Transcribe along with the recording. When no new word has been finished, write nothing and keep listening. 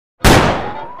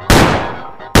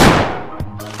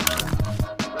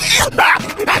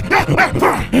You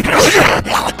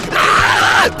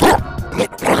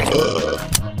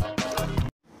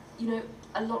know,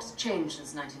 a lot's changed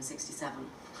since 1967.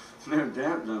 No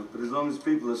doubt, love, but as long as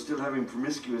people are still having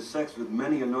promiscuous sex with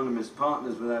many anonymous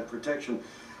partners without protection,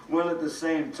 while at the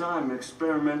same time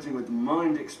experimenting with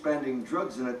mind-expanding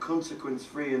drugs in a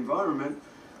consequence-free environment,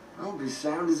 I'll be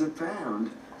sound as a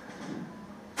pound.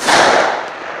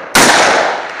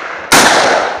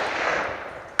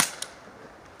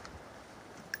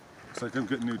 Looks like I'm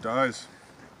getting new dyes.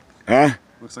 Huh?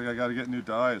 Looks like I gotta get new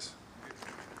dyes.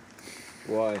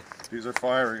 Why? These are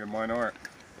firing and mine aren't.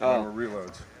 Oh. Mine were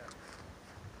reloads.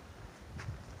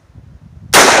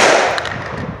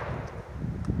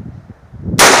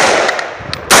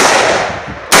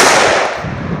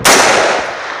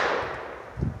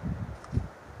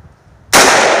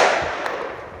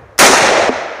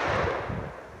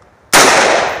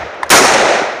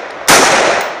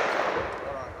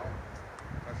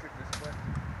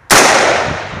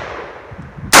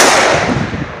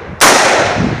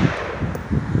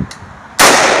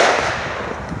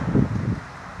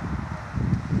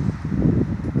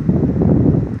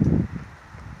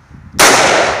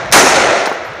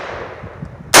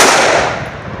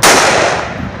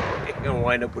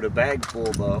 Wind up with a bag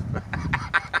full though.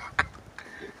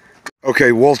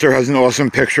 Okay, Walter has an awesome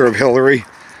picture of Hilary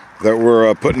that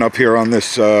we're putting up here on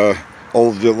this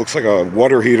old, it looks like a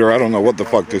water heater. I don't know what the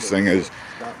fuck this thing is.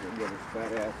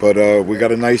 But we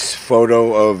got a nice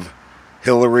photo of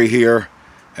Hilary here,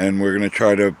 and we're going to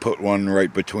try to put one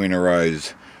right between her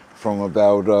eyes from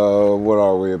about, what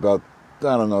are we, about,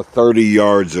 I don't know, 30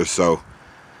 yards or so.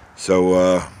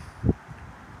 So,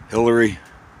 Hilary,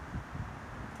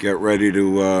 get ready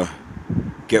to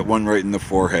get one right in the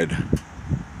forehead.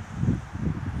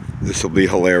 This will be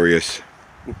hilarious.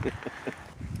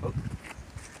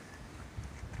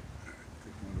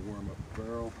 Warm up the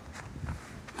barrel.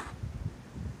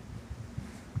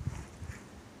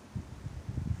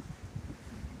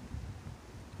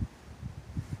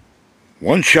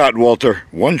 One shot, Walter.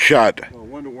 One shot. Well,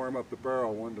 one to warm up the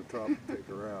barrel, one to take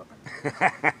her out.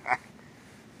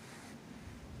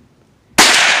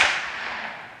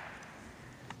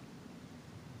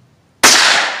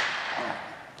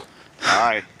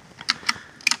 Hi.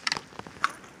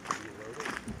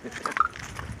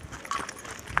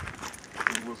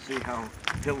 We'll see how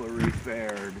Hilary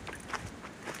fared.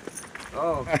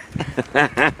 Oh.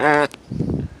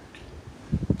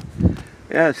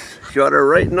 Yes, shot her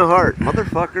right in the heart,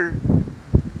 motherfucker.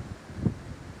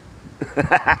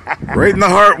 Right in the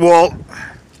heart, Walt.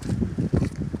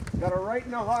 Got her right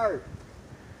in the heart.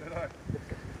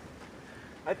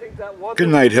 I think that one. Good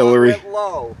night, Hilary. Went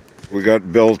low. We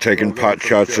got Bill taking pot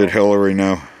shots at Hilary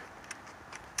now.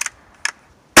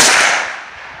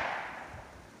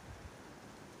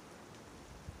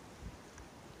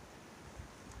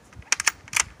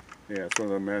 Yeah, it's one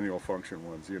of the manual function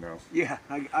ones, you know. Yeah,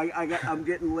 I'm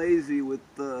getting lazy with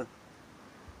the.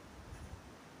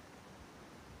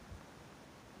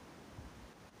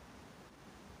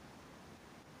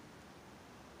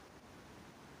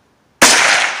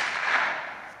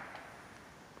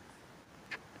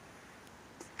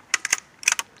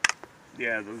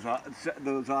 Yeah,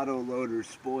 those auto loaders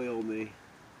spoil me.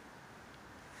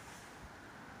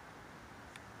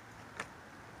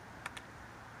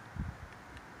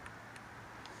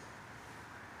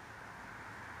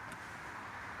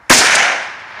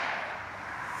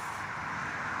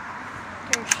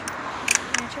 Can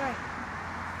I try?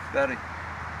 Betty.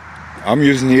 I'm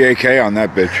using the AK on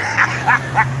that bitch.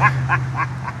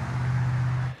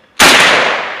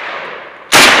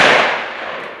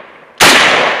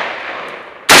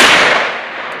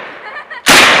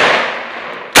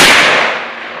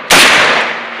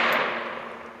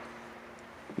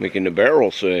 Making the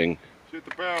barrel sing. Shoot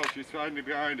the barrel, she's hiding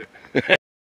behind it.